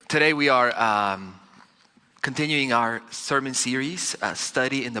Today we are continuing our sermon series,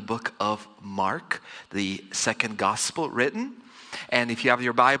 study in the book of Mark, the second gospel written. And if you have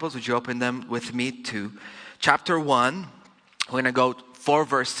your Bibles, would you open them with me to chapter 1. We're going to go 4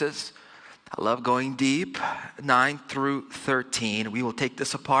 verses. I love going deep, 9 through 13. We will take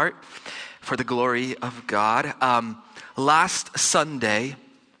this apart for the glory of God. Last Sunday,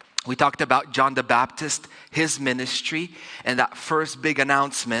 we talked about John the Baptist, his ministry, and that first big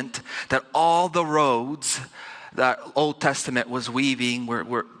announcement that all the roads that Old Testament was weaving,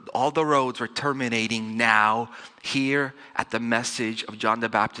 all the roads were terminating now here at the message of John the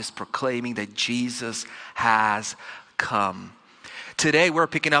Baptist proclaiming that Jesus has come. Today we're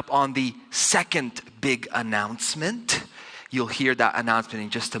picking up on the second big announcement. You'll hear that announcement in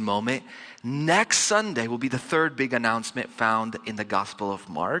just a moment. Next Sunday will be the third big announcement found in the Gospel of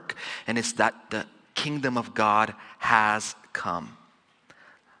Mark, and it's that the kingdom of God has come.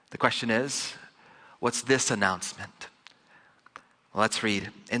 The question is, what's this announcement? Well, let's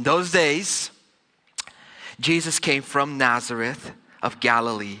read. In those days, Jesus came from Nazareth of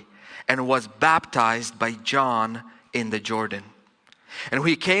Galilee and was baptized by John in the Jordan. And when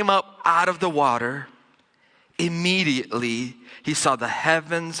he came up out of the water, immediately he saw the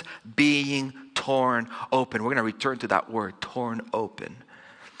heavens being torn open. We're going to return to that word, torn open.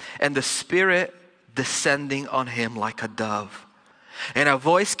 And the Spirit descending on him like a dove. And a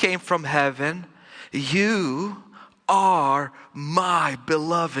voice came from heaven, "You are my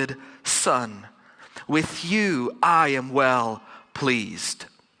beloved Son. With you I am well pleased."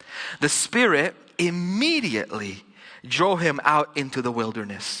 The Spirit immediately drove him out into the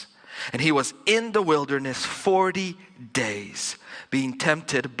wilderness. And he was in the wilderness 40 days, being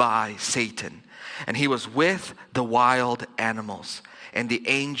tempted by Satan. And he was with the wild animals, and the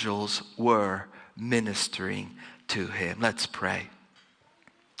angels were ministering to him. Let's pray.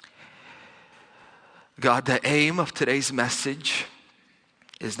 God, the aim of today's message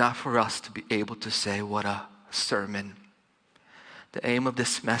is not for us to be able to say, "What a sermon." The aim of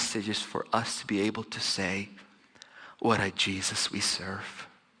this message is for us to be able to say, "What a Jesus we serve."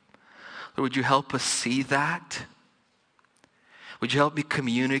 Lord, would you help us see that? Would you help me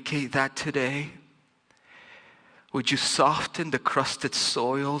communicate that today? Would you soften the crusted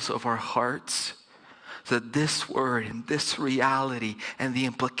soils of our hearts so that this word and this reality and the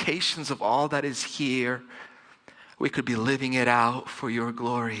implications of all that is here, we could be living it out for your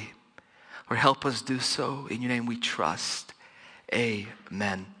glory? Or help us do so. In your name we trust.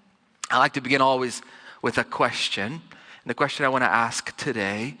 Amen. I like to begin always with a question. And the question I want to ask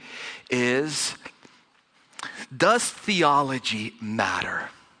today is, does theology matter?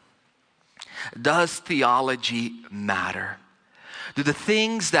 Does theology matter? Do the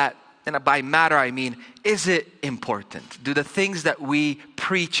things that, and by matter I mean, is it important? Do the things that we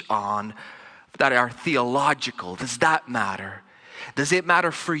preach on that are theological, does that matter? Does it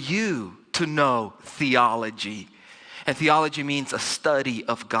matter for you to know theology? And theology means a study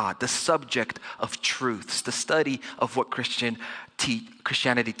of God, the subject of truths, the study of what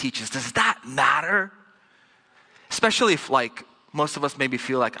Christianity teaches. Does that matter? Especially if, like, most of us maybe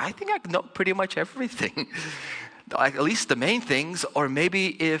feel like, I think I know pretty much everything. Like, at least the main things. Or maybe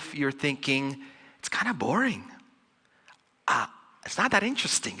if you're thinking, it's kind of boring. It's not that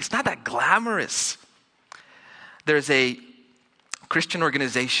interesting. It's not that glamorous. There's a Christian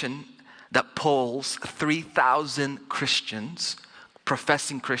organization that polls 3,000 Christians,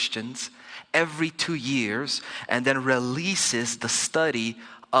 professing Christians, every 2 years, and then releases the study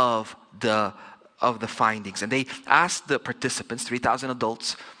of the findings. And they ask the participants, 3,000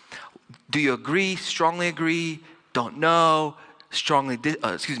 adults, do you agree, strongly agree, don't know,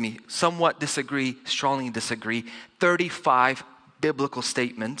 somewhat disagree, strongly disagree, 35 biblical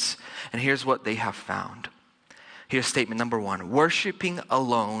statements. And here's what they have found. Here's statement number 1. Worshiping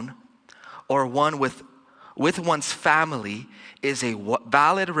alone or one with one's family is a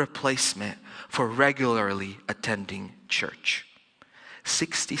valid replacement for regularly attending church.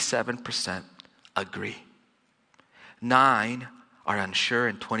 67% agree. 9 are unsure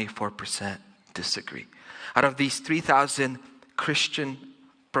and 24% disagree. Out of these 3,000 Christian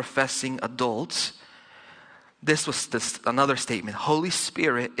professing adults, this was another statement. Holy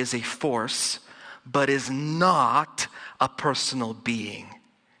Spirit is a force, but is not a personal being.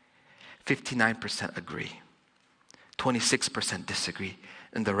 59% agree. 26% disagree,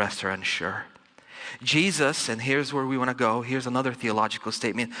 and the rest are unsure. Jesus, and here's where we want to go. Here's another theological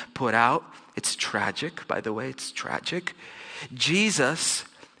statement put out. It's tragic, by the way, it's tragic. Jesus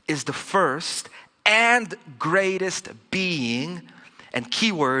is the first and greatest being, and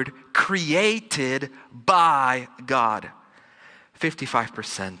keyword, created by God.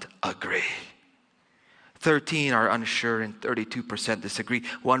 55% agree. 13 are unsure and 32% disagree.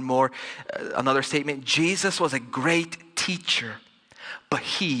 One more, another statement. Jesus was a great teacher, but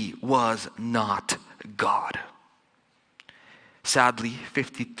he was not God. Sadly,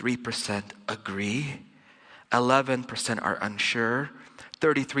 53% agree. 11% are unsure.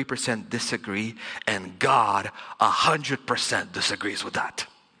 33% disagree. And God 100% disagrees with that.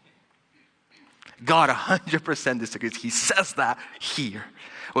 God 100% disagrees. He says that here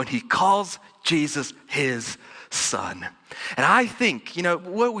when he calls Jesus his son. And I think,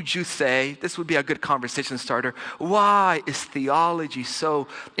 what would you say? This would be a good conversation starter. Why is theology so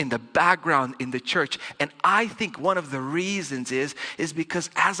in the background in the church? And I think one of the reasons is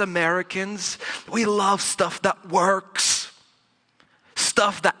because as Americans, we love stuff that works.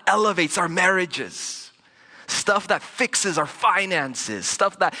 Stuff that elevates our marriages. Stuff that fixes our finances,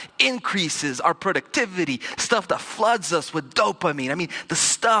 stuff that increases our productivity, stuff that floods us with dopamine. I mean, the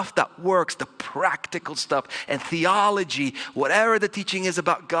stuff that works, the practical stuff. And theology, whatever the teaching is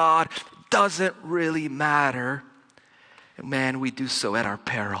about God, doesn't really matter. And man, we do so at our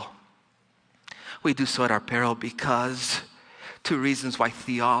peril. We do so at our peril because two reasons why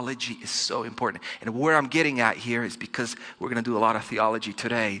theology is so important. And where I'm getting at here is because we're going to do a lot of theology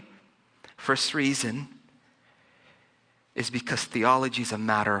today. First reason is because theology is a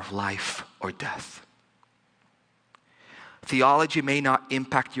matter of life or death. Theology may not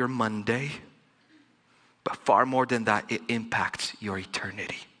impact your Monday, but far more than that, it impacts your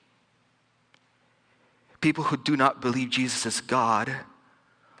eternity. People who do not believe Jesus is God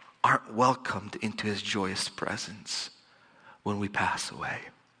aren't welcomed into his joyous presence when we pass away.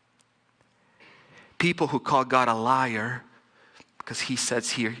 People who call God a liar because he says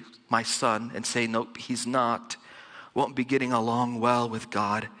here, my son, and say, nope, he's not, won't be getting along well with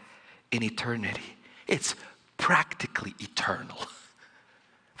God in eternity. It's practically eternal.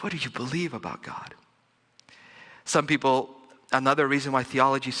 What do you believe about God? Some people, another reason why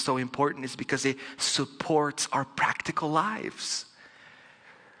theology is so important is because it supports our practical lives.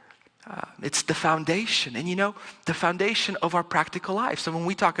 It's the foundation. And the foundation of our practical life. So when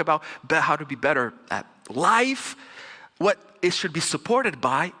we talk about how to be better at life, what it should be supported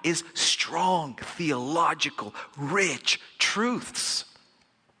by is strong, theological, rich truths.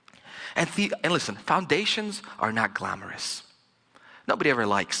 And listen, foundations are not glamorous. Nobody ever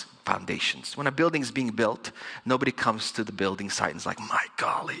likes foundations. When a building is being built, nobody comes to the building site and is like, my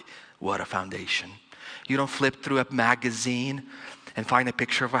golly, what a foundation. You don't flip through a magazine and find a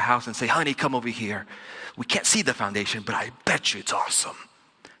picture of a house and say, honey, come over here. We can't see the foundation, but I bet you it's awesome.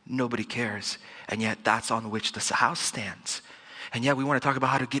 Nobody cares. And yet that's on which the house stands. And yet we want to talk about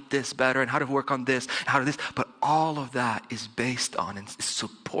how to get this better and how to work on this, and how to this. But all of that is based on and is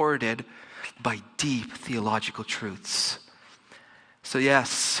supported by deep theological truths. So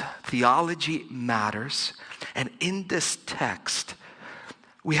yes, theology matters. And in this text,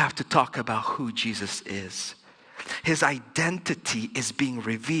 we have to talk about who Jesus is. His identity is being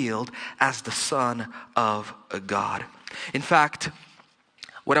revealed as the Son of God. In fact,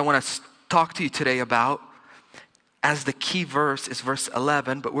 what I want to talk to you today about as the key verse is verse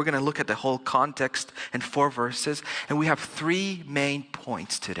 11, but we're going to look at the whole context in 4 verses, and we have 3 main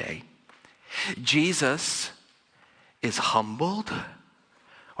points today. Jesus is humbled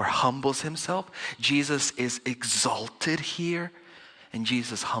or humbles himself. Jesus is exalted here, and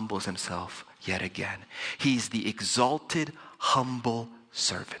Jesus humbles himself yet again. He's the exalted, humble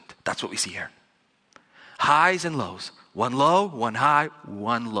servant. That's what we see here. Highs and lows. One low, one high,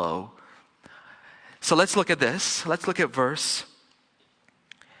 one low. So let's look at this. Let's look at verse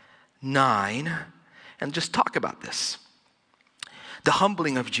 9 and just talk about this. The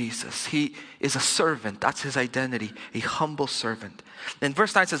humbling of Jesus. He is a servant. That's his identity. A humble servant. And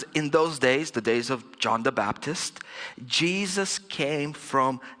verse 9 says, in those days, the days of John the Baptist, Jesus came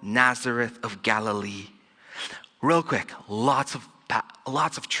from Nazareth of Galilee. Real quick, lots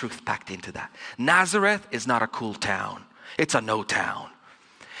of truth packed into that. Nazareth is not a cool town. It's a no town.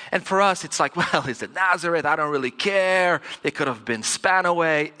 And for us, it's like, well, is it Nazareth? I don't really care. It could have been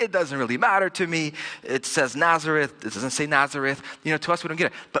Spanaway. It doesn't really matter to me. It says Nazareth. It doesn't say Nazareth. To us, we don't get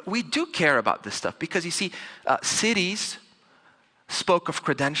it. But we do care about this stuff because you see, cities spoke of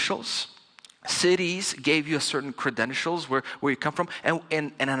credentials. Cities gave you a certain credentials where you come from. And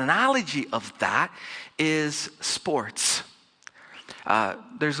an analogy of that is sports.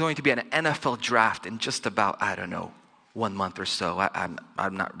 There's going to be an NFL draft in just about, 1 month or so.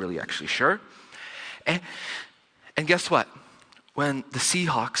 I'm not really actually sure. And guess what? When the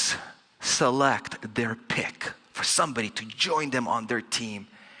Seahawks select their pick for somebody to join them on their team,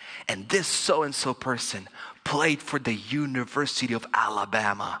 and this so-and-so person played for the University of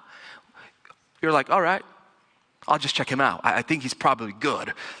Alabama. You're like, all right, I'll just check him out. I think he's probably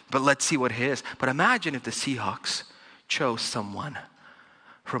good, but let's see what he is. But imagine if the Seahawks chose someone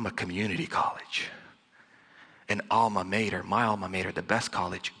from a community college, an alma mater, my alma mater, the best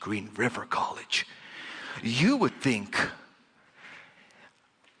college, Green River College. You would think,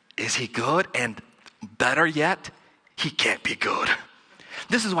 is he good? And better yet, he can't be good.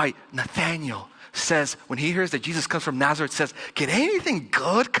 This is why Nathanael says, when he hears that Jesus comes from Nazareth, says, can anything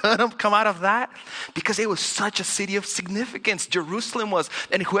good come out of that? Because it was such a city of significance. Jerusalem was,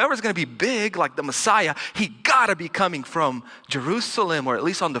 and whoever's going to be big, like the Messiah, he got to be coming from Jerusalem, or at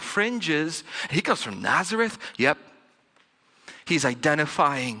least on the fringes. He comes from Nazareth. Yep. He's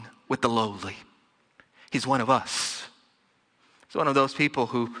identifying with the lowly. He's one of us. He's one of those people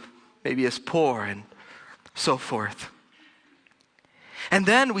who maybe is poor and so forth. And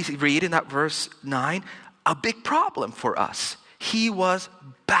then we read in that verse 9, a big problem for us. He was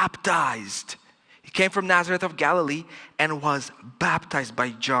baptized. He came from Nazareth of Galilee and was baptized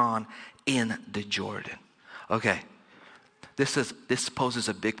by John in the Jordan. Okay, this poses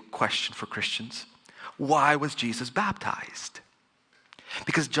a big question for Christians. Why was Jesus baptized?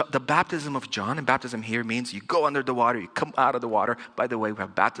 Because the baptism of John, and baptism here means you go under the water, you come out of the water. By the way, we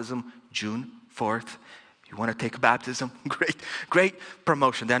have baptism June 4th. You want to take a baptism? Great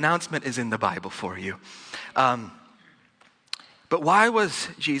promotion. The announcement is in the Bible for you. But why was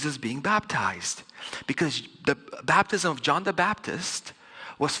Jesus being baptized? Because the baptism of John the Baptist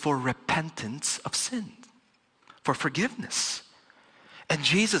was for repentance of sin, for forgiveness. And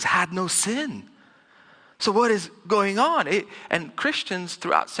Jesus had no sin. So what is going on? And Christians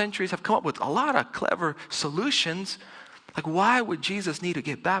throughout centuries have come up with a lot of clever solutions. Like, why would Jesus need to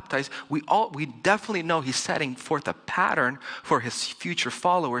get baptized? We definitely know he's setting forth a pattern for his future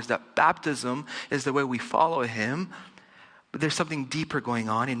followers, that baptism is the way we follow him. But there's something deeper going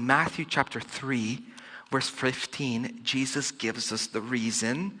on. In Matthew chapter 3, verse 15, Jesus gives us the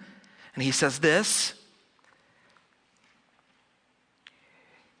reason. And he says this,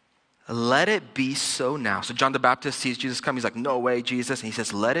 let it be so now. So John the Baptist sees Jesus come. He's like, no way, Jesus. And he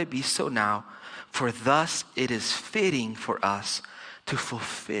says, let it be so now. For thus it is fitting for us to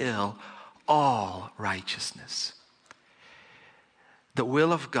fulfill all righteousness. The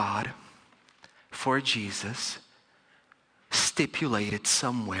will of God for Jesus stipulated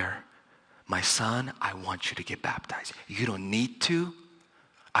somewhere, my son, I want you to get baptized. You don't need to.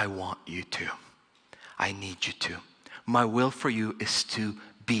 I want you to. I need you to. My will for you is to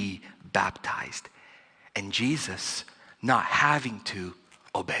be baptized. And Jesus, not having to,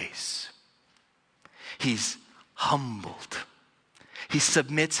 obeys. He's humbled. He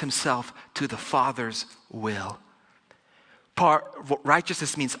submits himself to the Father's will.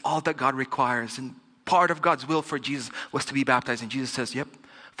 Righteousness means all that God requires. And part of God's will for Jesus was to be baptized. And Jesus says, yep,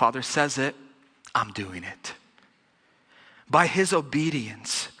 Father says it, I'm doing it. By his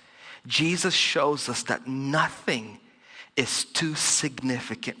obedience, Jesus shows us that nothing is too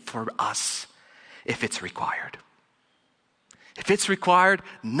significant for us if it's required. If it's required,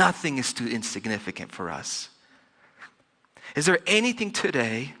 nothing is too insignificant for us. Is there anything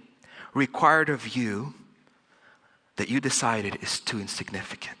today required of you that you decided is too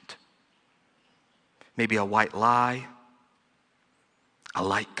insignificant? Maybe a white lie, a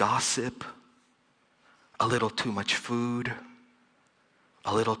light gossip, a little too much food,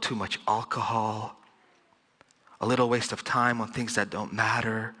 a little too much alcohol, a little waste of time on things that don't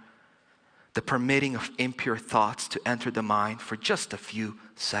matter, the permitting of impure thoughts to enter the mind for just a few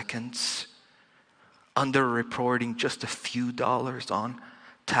seconds, under-reporting just a few dollars on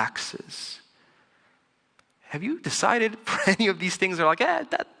taxes. Have you decided for any of these things are like,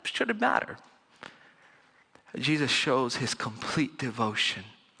 that shouldn't matter? Jesus shows his complete devotion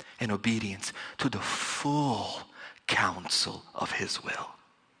and obedience to the full counsel of his will.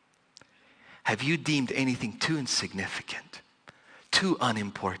 Have you deemed anything too insignificant, too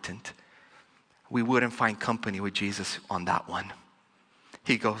unimportant? We wouldn't find company with Jesus on that one.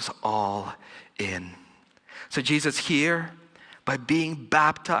 He goes all in. So Jesus here, by being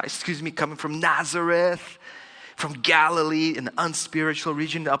baptized, coming from Nazareth, from Galilee, an unspiritual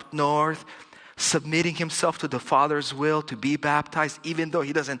region up north, submitting himself to the Father's will to be baptized, even though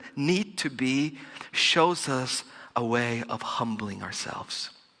he doesn't need to be, shows us a way of humbling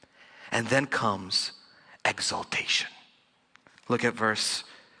ourselves. And then comes exaltation. Look at verse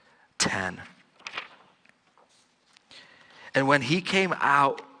 10. And when he came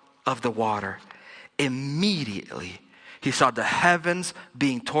out of the water, immediately He saw the heavens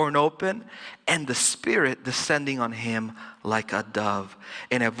being torn open and the Spirit descending on him like a dove.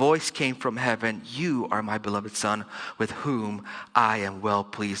 And a voice came from heaven, "You are my beloved Son, with whom I am well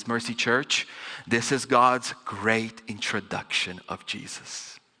pleased." Mercy Church, this is God's great introduction of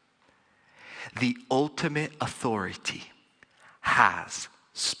Jesus. The ultimate authority has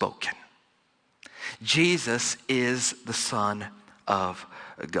spoken. Jesus is the Son of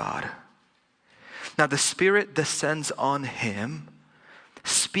God. Now the Spirit descends on him,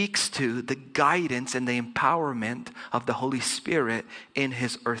 speaks to the guidance and the empowerment of the Holy Spirit in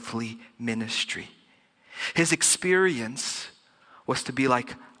his earthly ministry. His experience was to be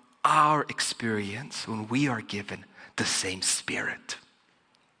like our experience when we are given the same Spirit.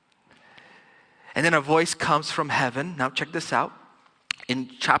 And then a voice comes from heaven. Now check this out. In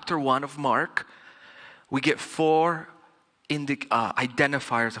chapter 1 of Mark, we get 4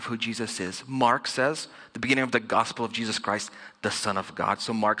 identifiers of who Jesus is. Mark says, the beginning of the gospel of Jesus Christ, the Son of God.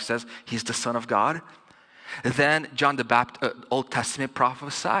 So Mark says he's the Son of God. Then John the Baptist, Old Testament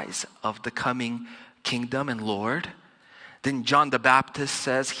prophesies of the coming kingdom and Lord. Then John the Baptist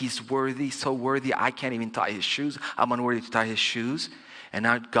says he's worthy, so worthy I can't even tie his shoes. I'm unworthy to tie his shoes. And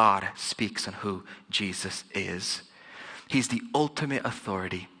now God speaks on who Jesus is. He's the ultimate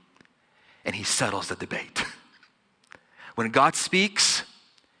authority, and he settles the debate. When God speaks,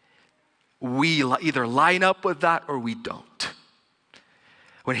 we either line up with that or we don't.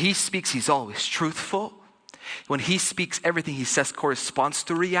 When he speaks, he's always truthful. When he speaks, everything he says corresponds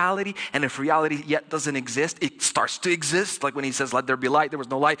to reality. And if reality yet doesn't exist, it starts to exist. Like when he says, "Let there be light," there was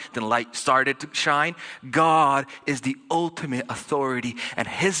no light, then light started to shine. God is the ultimate authority. And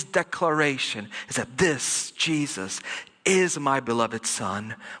his declaration is that this, Jesus, is my beloved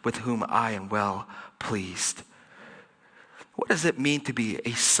Son, with whom I am well pleased. What does it mean to be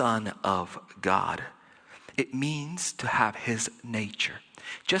a son of God? It means to have his nature.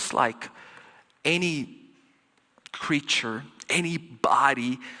 Just like any creature, any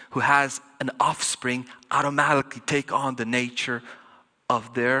body who has an offspring automatically take on the nature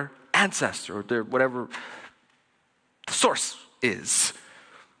of their ancestor or their whatever the source is.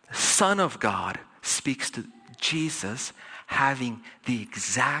 The Son of God speaks to Jesus having the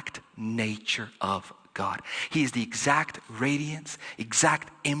exact nature of God. He is the exact radiance, exact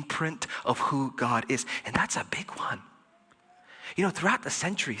imprint of who God is. And that's a big one. You know, throughout the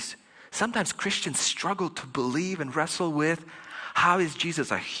centuries, sometimes Christians struggle to believe and wrestle with, how is Jesus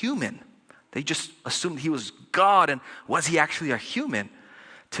a human? They just assumed he was God, and was he actually a human?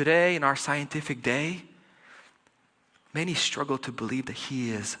 Today, in our scientific day, many struggle to believe that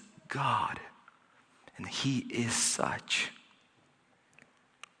he is God, and he is such.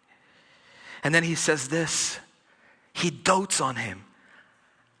 And then he says this, he dotes on him.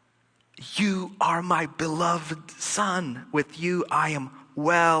 "You are my beloved Son. With you I am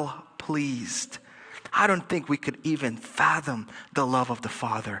well pleased." I don't think we could even fathom the love of the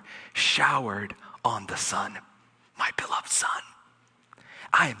Father showered on the Son. My beloved Son,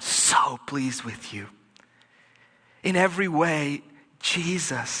 I am so pleased with you. In every way,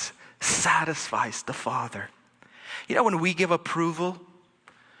 Jesus satisfies the Father. You know, when we give approval,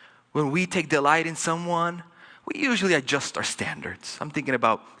 when we take delight in someone, we usually adjust our standards. I'm thinking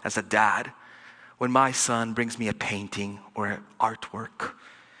about as a dad, when my son brings me a painting or an artwork,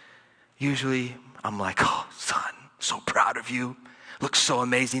 usually I'm like, "Oh, son, so proud of you. Looks so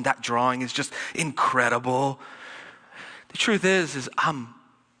amazing. That drawing is just incredible." The truth is I'm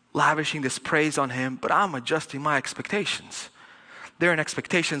lavishing this praise on him, but I'm adjusting my expectations. They're in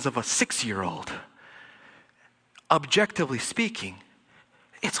expectations of a 6-year-old. Objectively speaking,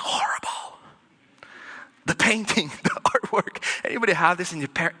 it's horrible. The painting, the artwork. Anybody have this and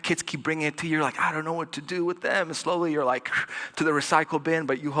your kids keep bringing it to you? You're like, "I don't know what to do with them." And slowly you're like to the recycle bin,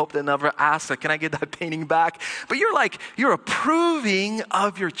 but you hope they never ask, like, "Can I get that painting back?" But you're approving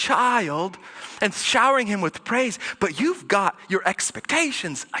of your child and showering him with praise, but you've got your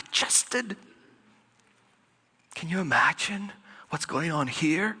expectations adjusted. Can you imagine what's going on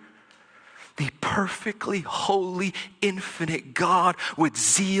here? The perfectly holy, infinite God with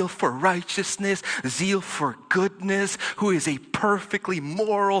zeal for righteousness, zeal for goodness, who is a perfectly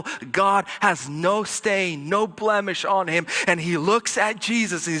moral God, has no stain, no blemish on him. And he looks at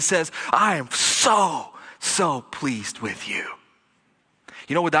Jesus and he says, "I am so, so pleased with you."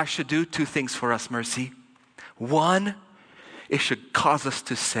 You know what that should do? 2 things for us, Mercy. One, it should cause us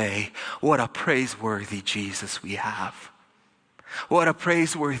to say, "What a praiseworthy Jesus we have. What a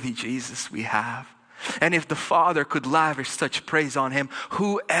praiseworthy Jesus we have." And if the Father could lavish such praise on him,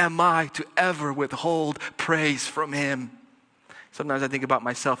 who am I to ever withhold praise from him? Sometimes I think about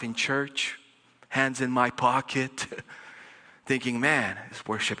myself in church, hands in my pocket, thinking, man, is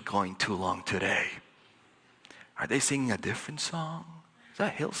worship going too long today? Are they singing a different song? Is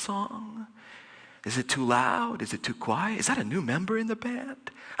that a Hillsong? Is it too loud? Is it too quiet? Is that a new member in the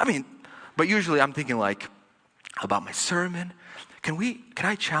band? But usually I'm thinking like about my sermon. Can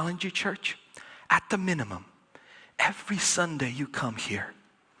I challenge you, church? At the minimum, every Sunday you come here,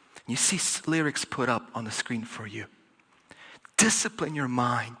 you see lyrics put up on the screen for you. Discipline your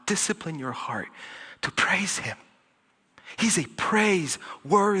mind, discipline your heart to praise Him. He's a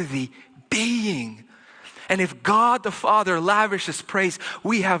praise-worthy being. And if God the Father lavishes praise,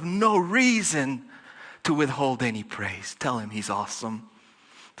 we have no reason to withhold any praise. Tell Him He's awesome.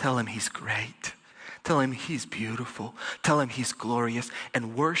 Tell Him He's great. Tell Him He's beautiful. Tell Him He's glorious.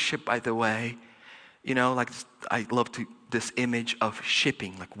 And worship, by the way, I love this image of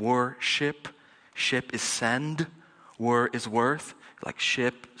shipping, like worship. Ship is send. Wor is worth. Like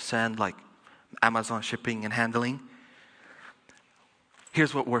ship, send, like Amazon shipping and handling.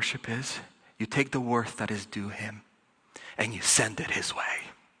 Here's what worship is. You take the worth that is due Him and you send it His way.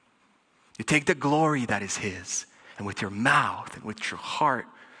 You take the glory that is His, and with your mouth and with your heart,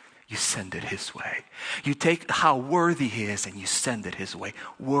 you send it His way. You take how worthy He is and you send it His way.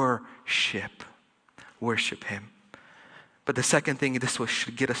 Worship. Worship Him. But the second thing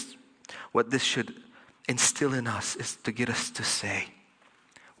what this should instill in us is to get us to say,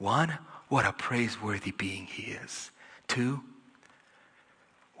 1, what a praiseworthy being He is. 2,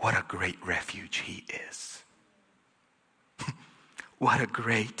 what a great refuge He is. What a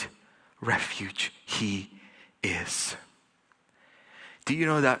great refuge He is. Do you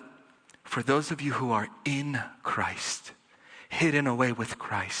know that for those of you who are in Christ, hidden away with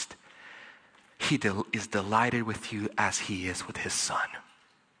Christ, He is delighted with you as He is with His Son.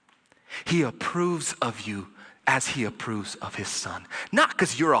 He approves of you as He approves of His Son. Not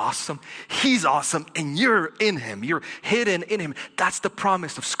because you're awesome. He's awesome and you're in Him. You're hidden in Him. That's the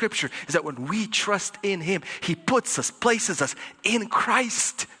promise of Scripture, is that when we trust in Him, He places us in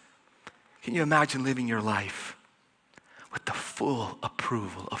Christ. Can you imagine living your life with the full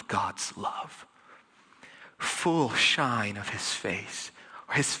approval of God's love? Full shine of His face,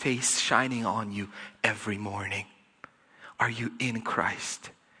 or His face shining on you every morning. Are you in Christ?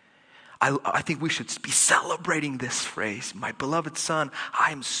 I think we should be celebrating this phrase, my beloved Son,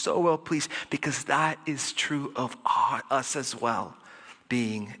 I am so well pleased, because that is true of us as well,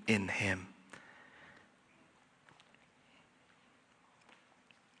 being in Him.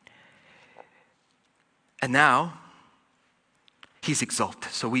 And now, He's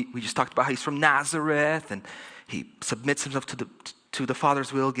exalted. So we just talked about how He's from Nazareth, and He submits Himself to the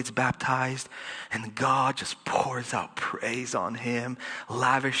Father's will, gets baptized, and God just pours out praise on Him,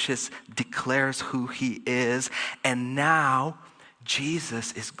 lavishes, declares who He is. And now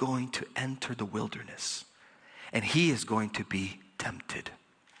Jesus is going to enter the wilderness, and He is going to be tempted.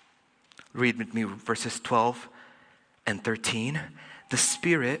 Read with me verses 12 and 13. The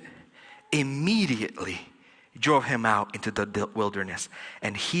Spirit immediately drove Him out into the wilderness,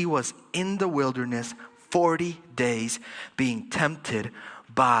 and He was in the wilderness 40 days being tempted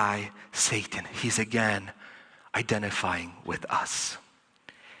by Satan. He's again identifying with us.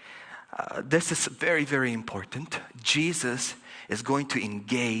 This is very, very important. Jesus is going to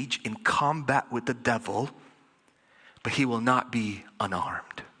engage in combat with the devil, but He will not be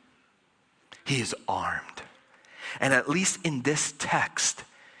unarmed. He is armed. And at least in this text,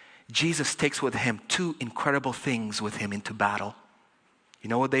 Jesus takes with Him 2 incredible things with Him into battle. You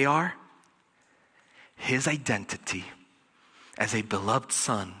know what they are? His identity as a beloved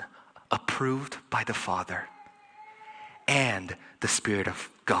Son, approved by the Father, and the Spirit of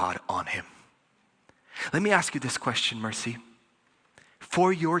God on Him. Let me ask you this question, Mercy.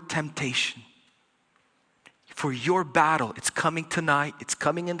 For your temptation, for your battle, it's coming tonight, it's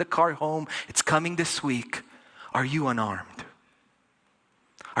coming in the car home, it's coming this week. Are you unarmed?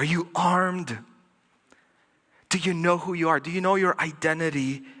 Are you armed? Do you know who you are? Do you know your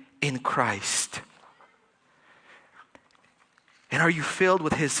identity in Christ? And are you filled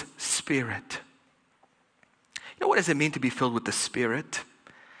with His Spirit? You know, what does it mean to be filled with the Spirit?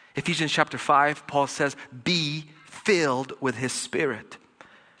 Ephesians chapter 5, Paul says, be filled with His Spirit.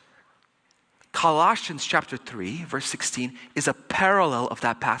 Colossians chapter 3, verse 16 is a parallel of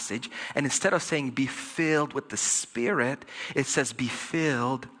that passage. And instead of saying be filled with the Spirit, it says be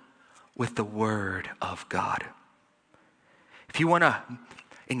filled with the Word of God. If you want to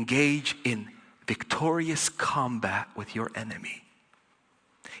engage in victorious combat with your enemy,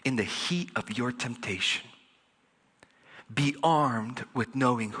 in the heat of your temptation, be armed with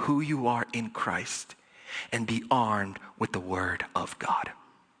knowing who you are in Christ, and be armed with the Word of God.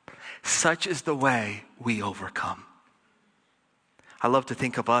 Such is the way we overcome. I love to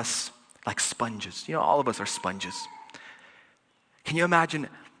think of us like sponges. You know, all of us are sponges. Can you imagine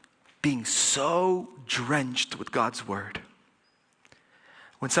being so drenched with God's word?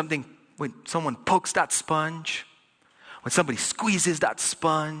 When someone pokes that sponge, when somebody squeezes that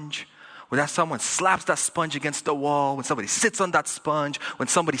sponge, when someone slaps that sponge against the wall, when somebody sits on that sponge, when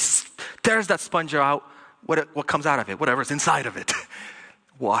somebody tears that sponge out, what comes out of it? Whatever's inside of it.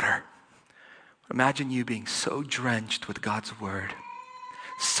 Water. Imagine you being so drenched with God's word,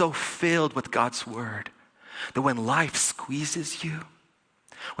 so filled with God's word, that when life squeezes you,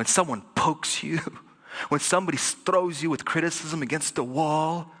 when someone pokes you, when somebody throws you with criticism against the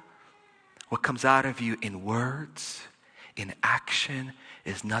wall, what comes out of you in words, in action,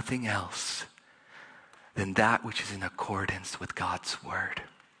 is nothing else than that which is in accordance with God's word.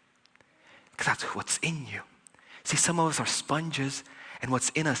 Because that's what's in you. See, some of us are sponges, and what's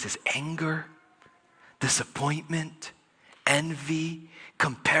in us is anger, disappointment, envy,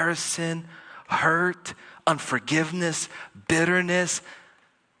 comparison, hurt, unforgiveness, bitterness.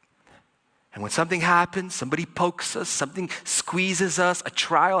 And when something happens, somebody pokes us, something squeezes us, a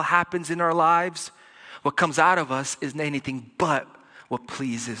trial happens in our lives, what comes out of us isn't anything but what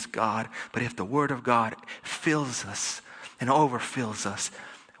pleases God. But if the word of God fills us and overfills us,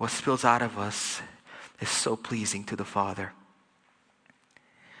 what spills out of us is so pleasing to the Father.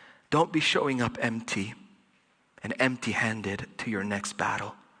 Don't be showing up empty and empty-handed to your next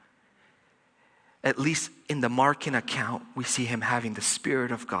battle. At least in the Markan account, we see him having the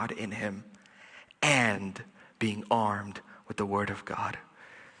Spirit of God in him and being armed with the Word of God,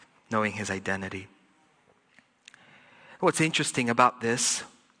 knowing his identity. What's interesting about this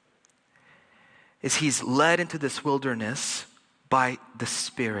is he's led into this wilderness by the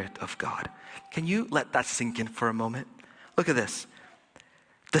Spirit of God. Can you let that sink in for a moment? Look at this.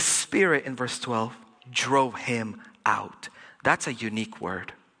 The Spirit in verse 12 drove him out. That's a unique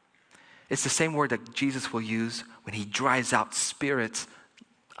word. It's the same word that Jesus will use when he drives out spirits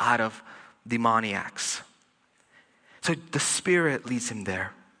out of demoniacs. So the Spirit leads him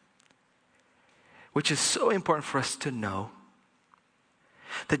there, which is so important for us to know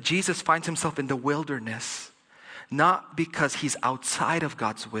that Jesus finds himself in the wilderness, not because he's outside of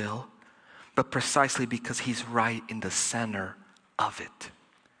God's will, but precisely because he's right in the center of it.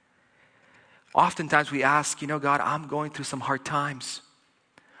 Oftentimes we ask, God, I'm going through some hard times.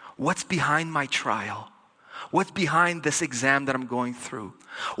 What's behind my trial? What's behind this exam that I'm going through?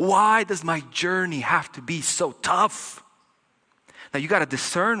 Why does my journey have to be so tough? Now you got to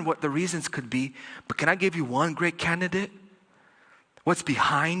discern what the reasons could be, but can I give you one great candidate? What's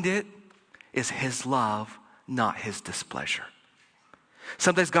behind it is his love, not his displeasure.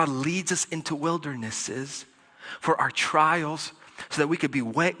 Sometimes God leads us into wildernesses for our trials so that we could be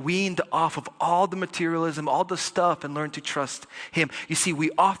weaned off of all the materialism, all the stuff, and learn to trust him. You see, we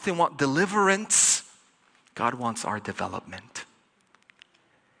often want deliverance. God wants our development.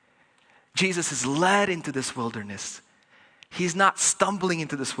 Jesus is led into this wilderness. He's not stumbling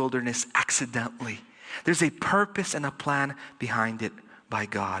into this wilderness accidentally. There's a purpose and a plan behind it by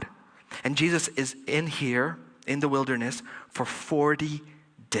God. And Jesus is in here, in the wilderness, for 40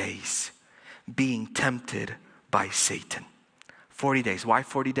 days, being tempted by Satan. 40 days. Why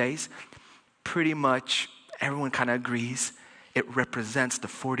 40 days? Pretty much everyone kind of agrees it represents the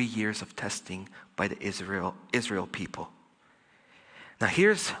 40 years of testing by the Israel people. Now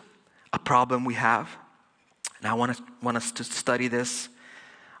here's a problem we have, and I want us to study this,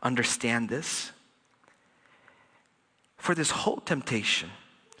 understand this. For this whole temptation,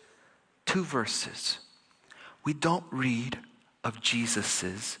 2 verses, we don't read of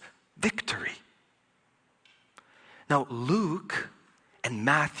Jesus' victory. Now, Luke and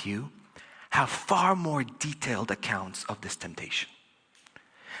Matthew have far more detailed accounts of this temptation.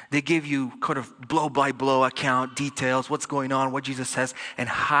 They give you kind of blow-by-blow account, details, what's going on, what Jesus says, and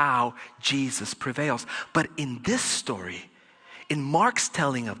how Jesus prevails. But in this story, in Mark's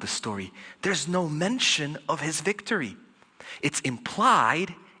telling of the story, there's no mention of his victory. It's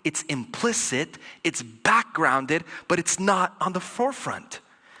implied, it's implicit, it's backgrounded, but it's not on the forefront.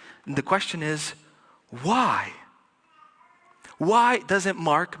 And the question is, why? Why doesn't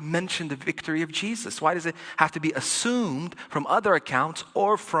Mark mention the victory of Jesus? Why does it have to be assumed from other accounts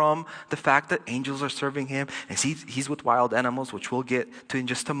or from the fact that angels are serving him and he's with wild animals, which we'll get to in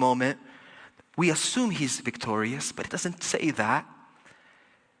just a moment? We assume he's victorious, but it doesn't say that.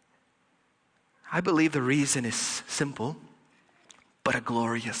 I believe the reason is simple, but a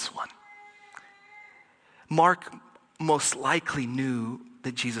glorious one. Mark most likely knew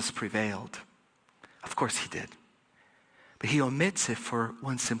that Jesus prevailed. Of course he did. But he omits it for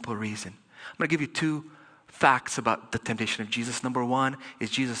one simple reason. I'm going to give you 2 facts about the temptation of Jesus. Number one is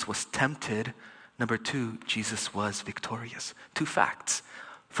Jesus was tempted. Number two, Jesus was victorious. 2 facts.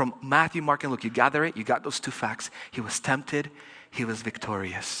 From Matthew, Mark, and Luke, you gather it? You got those 2 facts. He was tempted, he was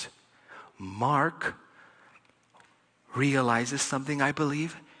victorious. Mark realizes something, I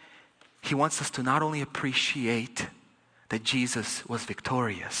believe. He wants us to not only appreciate that Jesus was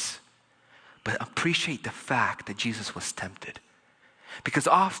victorious, but appreciate the fact that Jesus was tempted. Because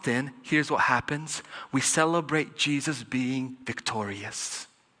often, here's what happens. We celebrate Jesus being victorious.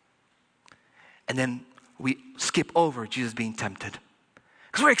 And then we skip over Jesus being tempted.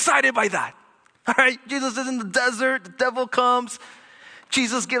 Because we're excited by that. All right, Jesus is in the desert, the devil comes.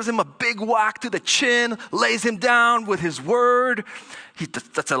 Jesus gives him a big whack to the chin, lays him down with his word.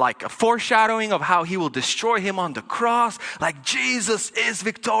 That's like a foreshadowing of how he will destroy him on the cross. Like Jesus is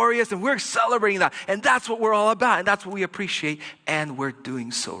victorious and we're celebrating that. And that's what we're all about and that's what we appreciate and we're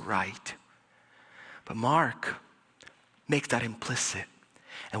doing so right. But Mark makes that implicit.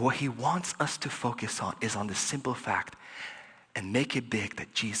 And what he wants us to focus on is on the simple fact and make it big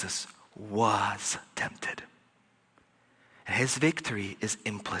that Jesus was tempted. And his victory is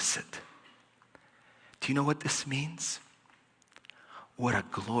implicit. Do you know what this means? What a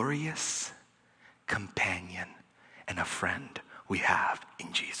glorious companion and a friend we have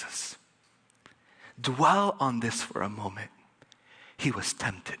in Jesus. Dwell on this for a moment. He was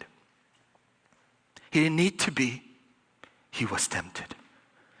tempted. He didn't need to be. He was tempted.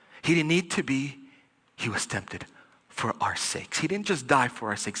 He didn't need to be. He was tempted for our sakes. He didn't just die for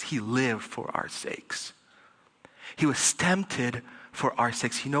our sakes. He lived for our sakes. He was tempted for our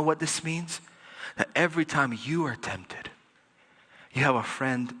sakes. You know what this means? That every time you are tempted, you have a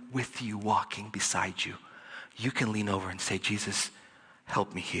friend with you walking beside you. You can lean over and say, Jesus,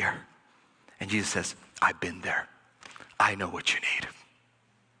 help me here. And Jesus says, I've been there. I know what you need.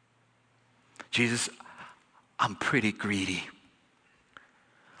 Jesus, I'm pretty greedy.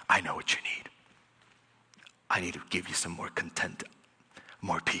 I know what you need. I need to give you some more content,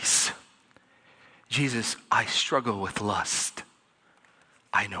 more peace. Jesus, I struggle with lust.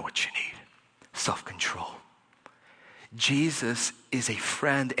 I know what you need. Self-control. Jesus is a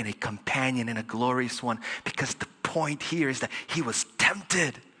friend and a companion and a glorious one because the point here is that he was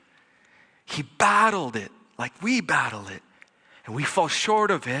tempted. He battled it like we battle it. And we fall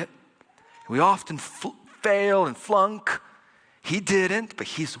short of it. We often fail and flunk. He didn't, but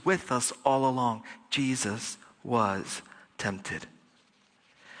he's with us all along. Jesus was tempted.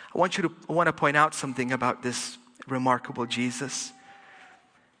 I want to point out something about this remarkable Jesus.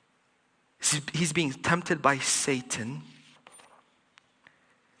 He's being tempted by Satan.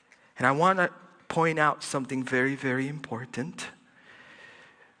 And I want to point out something very, very important.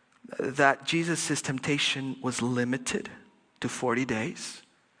 That Jesus' temptation was limited to 40 days.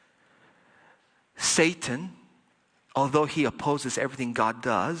 Satan, although he opposes everything God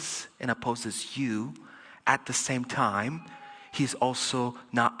does and opposes you, at the same time, he's also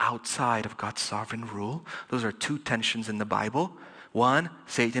not outside of God's sovereign rule. Those are 2 tensions in the Bible. One,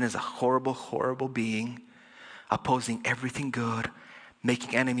 Satan is a horrible, horrible being, opposing everything good,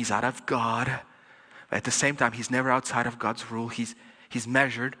 making enemies out of God. At the same time, he's never outside of God's rule. He's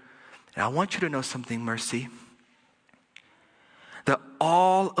measured. And I want you to know something, Mercy. That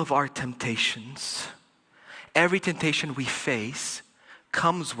all of our temptations, every temptation we face,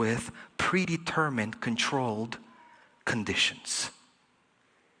 comes with predetermined, controlled conditions.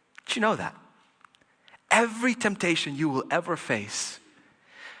 Did you know that? Every temptation you will ever face,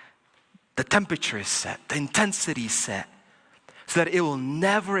 the temperature is set, the intensity is set, so that it will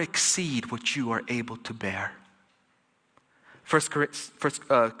never exceed what you are able to bear. 1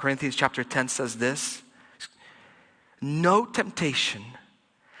 Corinthians chapter 10 says this, no temptation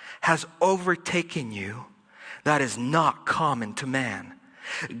has overtaken you that is not common to man.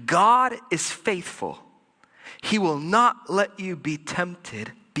 God is faithful. He will not let you be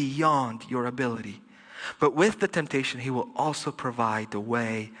tempted beyond your ability. But with the temptation, he will also provide the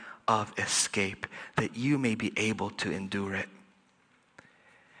way of escape that you may be able to endure it.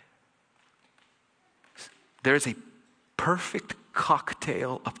 There's a perfect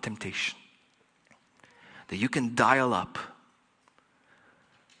cocktail of temptation that you can dial up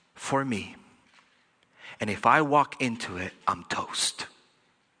for me. And if I walk into it, I'm toast.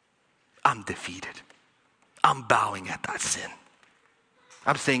 I'm defeated. I'm bowing at that sin.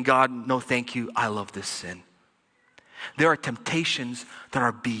 I'm saying, God, no thank you. I love this sin. There are temptations that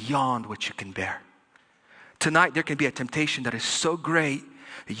are beyond what you can bear. Tonight, there can be a temptation that is so great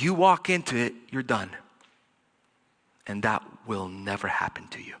that you walk into it, you're done. And that will never happen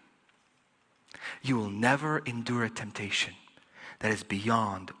to you. You will never endure a temptation that is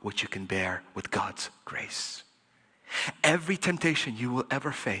beyond what you can bear with God's grace. Every temptation you will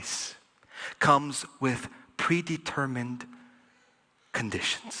ever face comes with predetermined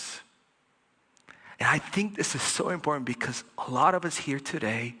conditions. And I think this is so important because a lot of us here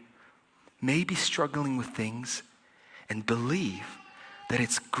today may be struggling with things and believe that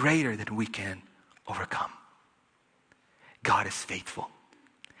it's greater than we can overcome. God is faithful.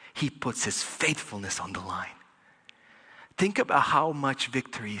 He puts his faithfulness on the line. Think about how much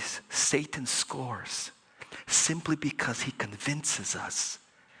victories Satan scores simply because he convinces us,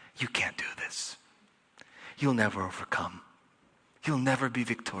 you can't do this. You'll never overcome. You'll never be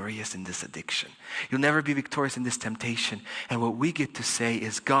victorious in this addiction. You'll never be victorious in this temptation. And what we get to say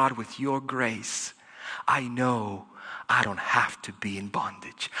is, God, with your grace, I know I don't have to be in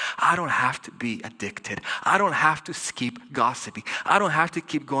bondage. I don't have to be addicted. I don't have to keep gossiping. I don't have to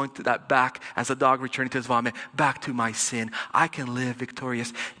keep going to that back as a dog returning to his vomit, back to my sin. I can live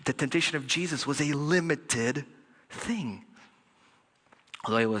victorious. The temptation of Jesus was a limited thing.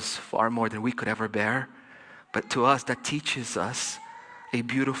 Although it was far more than we could ever bear. But to us, that teaches us a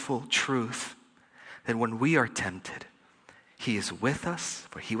beautiful truth that when we are tempted, he is with us,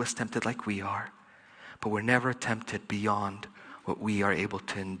 for he was tempted like we are. But we're never tempted beyond what we are able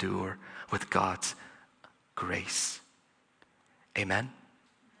to endure with God's grace. Amen?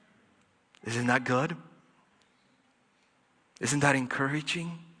 Isn't that good? Isn't that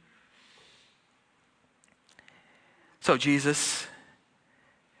encouraging? So Jesus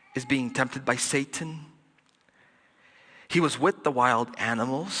is being tempted by Satan. He was with the wild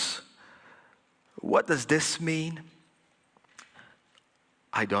animals. What does this mean?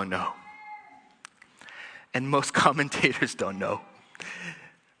 I don't know. And most commentators don't know.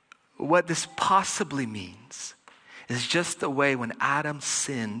 What this possibly means is just the way when Adam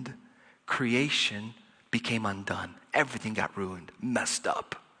sinned, creation became undone. Everything got ruined, messed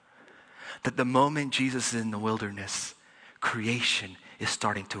up. That the moment Jesus is in the wilderness, creation is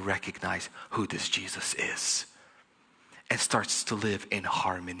starting to recognize who this Jesus is and starts to live in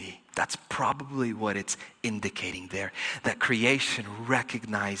harmony. That's probably what it's indicating there. That creation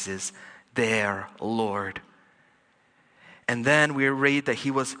recognizes their Lord. And then we read that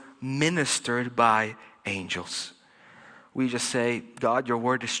he was ministered by angels. We just say, God, your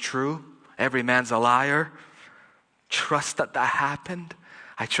word is true. Every man's a liar. Trust that happened.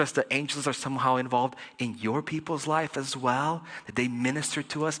 I trust that angels are somehow involved in your people's life as well, that they minister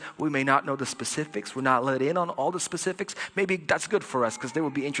to us. We may not know the specifics. We're not let in on all the specifics. Maybe that's good for us because there will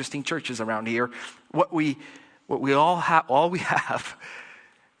be interesting churches around here. What we all have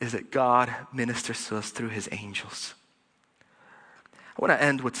is that God ministers to us through his angels. I want to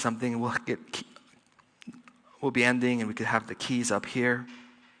end with something. We'll be ending and we could have the keys up here.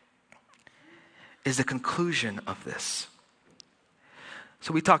 Is the conclusion of this.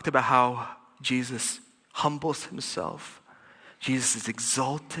 So we talked about how Jesus humbles himself. Jesus is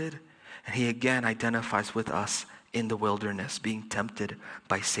exalted. And he again identifies with us in the wilderness, being tempted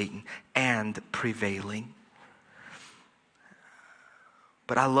by Satan and prevailing.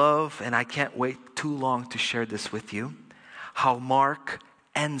 But I love, and I can't wait too long to share this with you, how Mark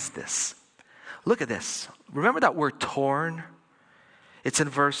ends this. Look at this. Remember that word torn? It's in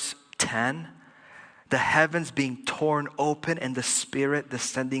verse 10. The heavens being torn open and the Spirit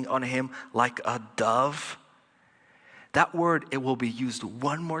descending on him like a dove. That word, it will be used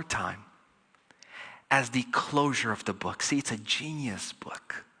one more time as the closure of the book. See, it's a genius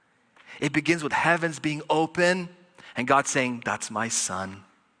book. It begins with heavens being open and God saying, that's my son.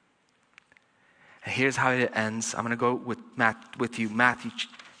 And here's how it ends. I'm going to go with you,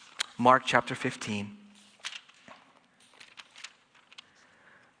 Mark chapter 15.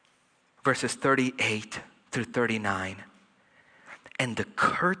 Verses 38 through 39. And the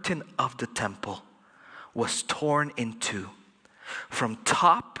curtain of the temple was torn in two from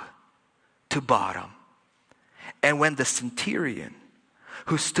top to bottom. And when the centurion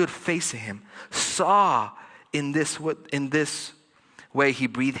who stood facing him saw in this way he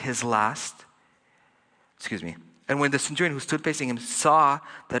breathed his last. And when the centurion who stood facing him saw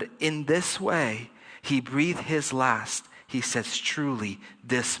that in this way he breathed his last, he says, truly,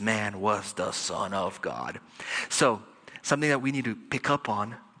 this man was the Son of God. So, something that we need to pick up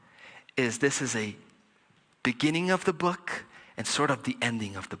on is this is a beginning of the book and sort of the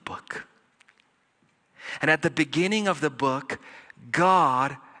ending of the book. And at the beginning of the book,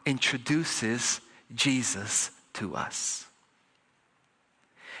 God introduces Jesus to us.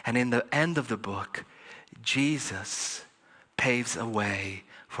 And in the end of the book, Jesus paves a way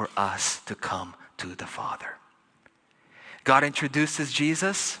for us to come to the Father. God introduces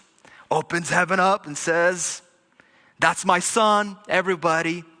Jesus, opens heaven up and says, That's my son.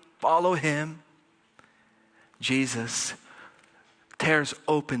 Everybody, follow him. Jesus tears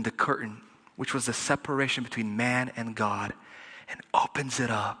open the curtain, which was the separation between man and God, and opens it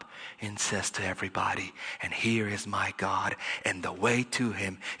up and says to everybody, and here is my God, and the way to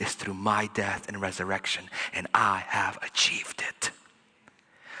him is through my death and resurrection, and I have achieved it.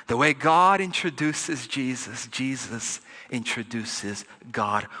 The way God introduces Jesus, Jesus introduces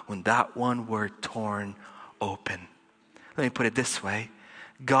God when that one word torn open. Let me put it this way.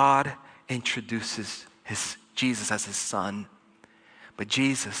 God introduces Jesus as his son, but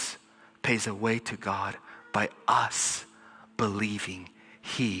Jesus pays a way to God by us believing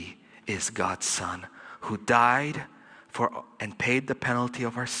he is God's son, who died for and paid the penalty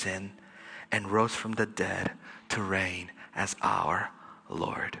of our sin and rose from the dead to reign as our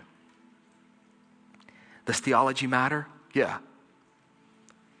Lord. Does theology matter? Yeah.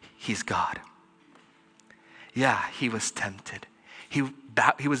 He's God. Yeah, he was tempted. He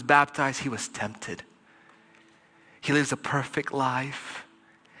was baptized, he was tempted. He lives a perfect life,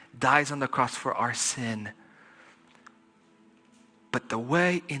 dies on the cross for our sin. But the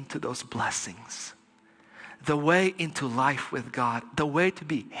way into those blessings, the way into life with God, the way to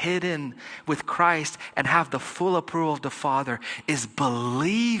be hidden with Christ and have the full approval of the Father is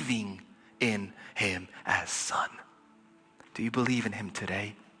believing in him as son. Do you believe in him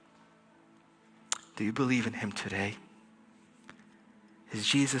today? Do you believe in him today? Is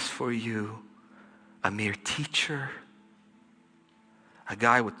Jesus for you a mere teacher? A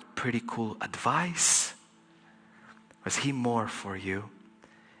guy with pretty cool advice? Or is he more for you?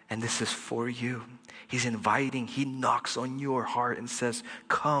 And this is for you. He's inviting, he knocks on your heart and says,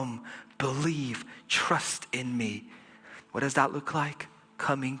 come, believe, trust in me. What does that look like?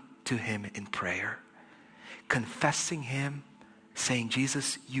 Coming to him in prayer. Confessing him, saying,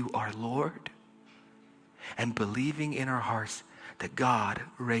 Jesus, you are Lord. And believing in our hearts that God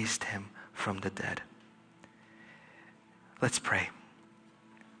raised him from the dead. Let's pray.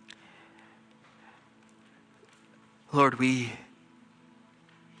 Lord, we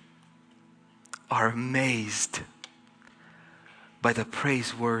are amazed by the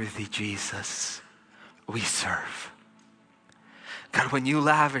praiseworthy Jesus we serve. God, when you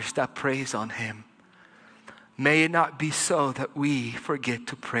lavish that praise on him, may it not be so that we forget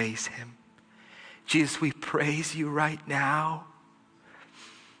to praise him. Jesus, we praise you right now.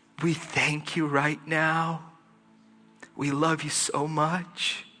 We thank you right now. We love you so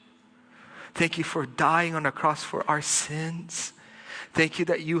much. Thank you for dying on the cross for our sins. Thank you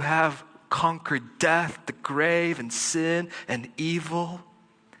that you have conquered death, the grave, and sin, and evil.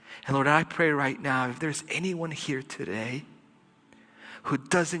 And Lord, I pray right now, if there's anyone here today who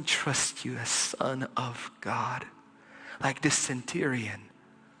doesn't trust you as Son of God, like this centurion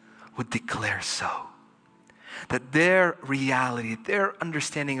would declare so, that their reality, their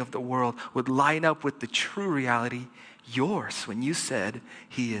understanding of the world would line up with the true reality, yours, when you said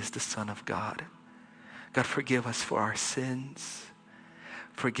he is the Son of God. God, forgive us for our sins.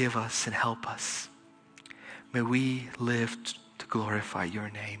 Forgive us and help us. May we live to glorify your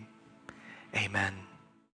name. Amen.